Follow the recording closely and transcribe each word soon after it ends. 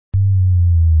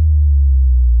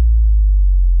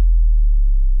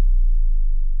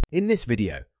In this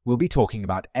video, we'll be talking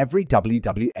about every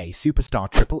WWE Superstar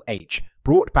Triple H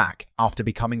brought back after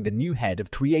becoming the new head of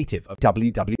creative of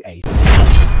WWE.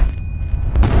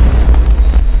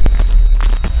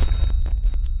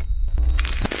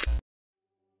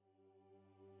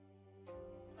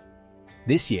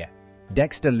 This year,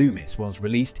 Dexter Lumis was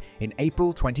released in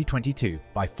April 2022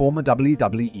 by former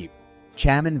WWE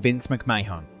Chairman Vince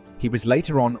McMahon. He was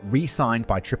later on re-signed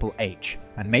by Triple H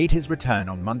and made his return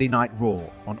on Monday Night Raw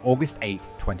on August 8,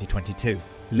 2022.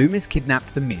 Lumis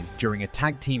kidnapped The Miz during a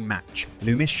tag team match.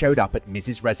 Lumis showed up at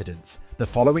Miz's residence the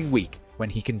following week when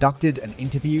he conducted an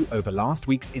interview over last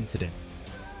week's incident.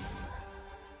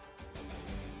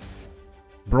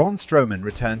 Braun Strowman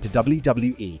returned to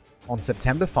WWE on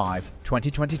September 5,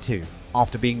 2022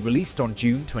 after being released on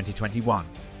June 2021.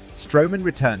 Strowman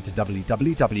returned to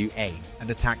WWE and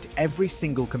attacked every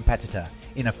single competitor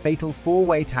in a fatal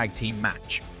four-way tag team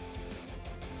match.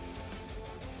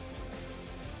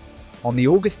 On the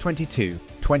August 22,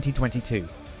 2022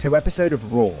 episode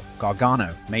of Raw,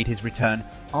 Gargano made his return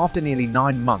after nearly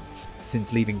 9 months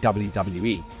since leaving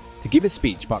WWE to give a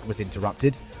speech, but was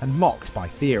interrupted and mocked by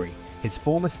Theory, his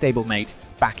former stablemate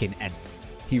back in N.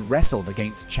 He wrestled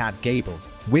against Chad Gable,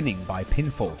 winning by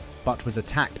pinfall, but was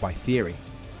attacked by Theory.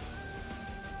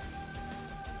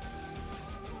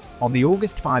 On the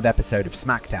August 5 episode of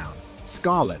SmackDown,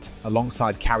 Scarlett,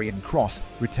 alongside Karrion Kross,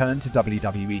 returned to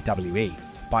WWE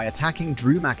by attacking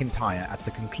Drew McIntyre at the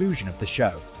conclusion of the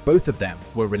show. Both of them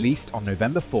were released on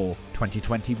November 4,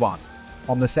 2021.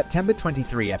 On the September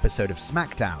 23 episode of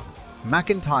SmackDown,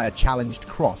 McIntyre challenged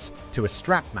Kross to a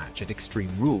strap match at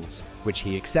Extreme Rules, which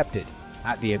he accepted.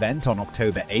 At the event on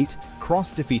October 8,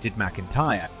 Kross defeated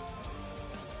McIntyre.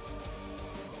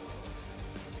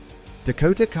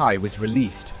 Dakota Kai was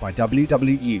released by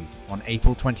WWE on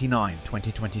April 29,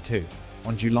 2022.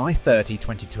 On July 30,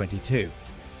 2022,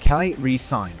 Kai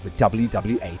re-signed with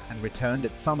WWE and returned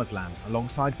at SummerSlam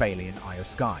alongside Bayley and Io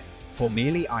Sky,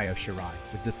 formerly Io Shirai,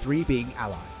 with the three being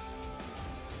allied.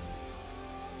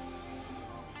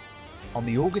 On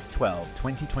the August 12,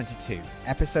 2022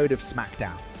 episode of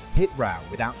SmackDown, Hit Row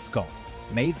without Scott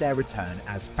made their return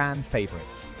as fan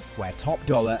favorites, where Top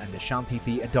Dollar and Ashanti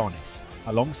The Adonis,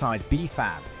 alongside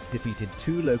B-Fab, defeated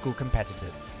two local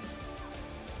competitors.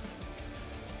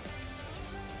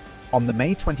 On the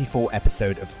May 24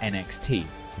 episode of NXT,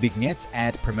 vignettes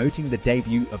aired promoting the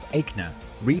debut of Aichner,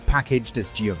 repackaged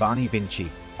as Giovanni Vinci.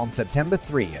 On September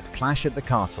 3 at Clash at the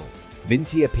Castle,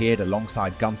 Vinci appeared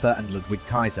alongside Gunther and Ludwig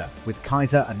Kaiser, with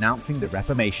Kaiser announcing the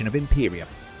reformation of Imperium.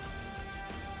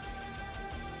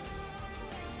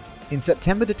 In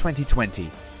September 2020,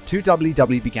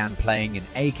 2WWE began playing an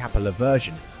a cappella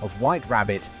version of White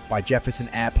Rabbit by Jefferson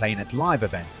Airplane at live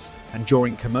events and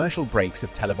during commercial breaks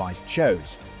of televised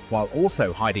shows, while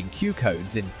also hiding cue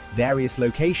codes in various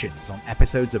locations on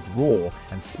episodes of Raw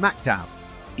and SmackDown.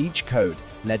 Each code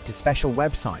led to special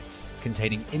websites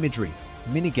containing imagery,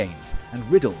 minigames, and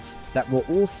riddles that were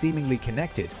all seemingly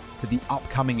connected to the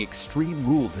upcoming Extreme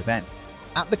Rules event.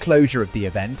 At the closure of the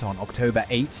event on October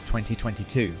 8,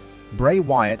 2022, Bray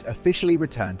Wyatt officially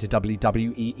returned to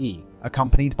WWE,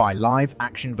 accompanied by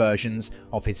live-action versions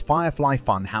of his Firefly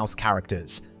Funhouse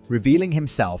characters, revealing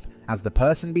himself as the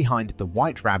person behind the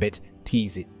White Rabbit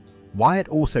tease. Wyatt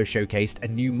also showcased a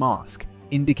new mask,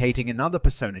 indicating another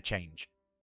persona change.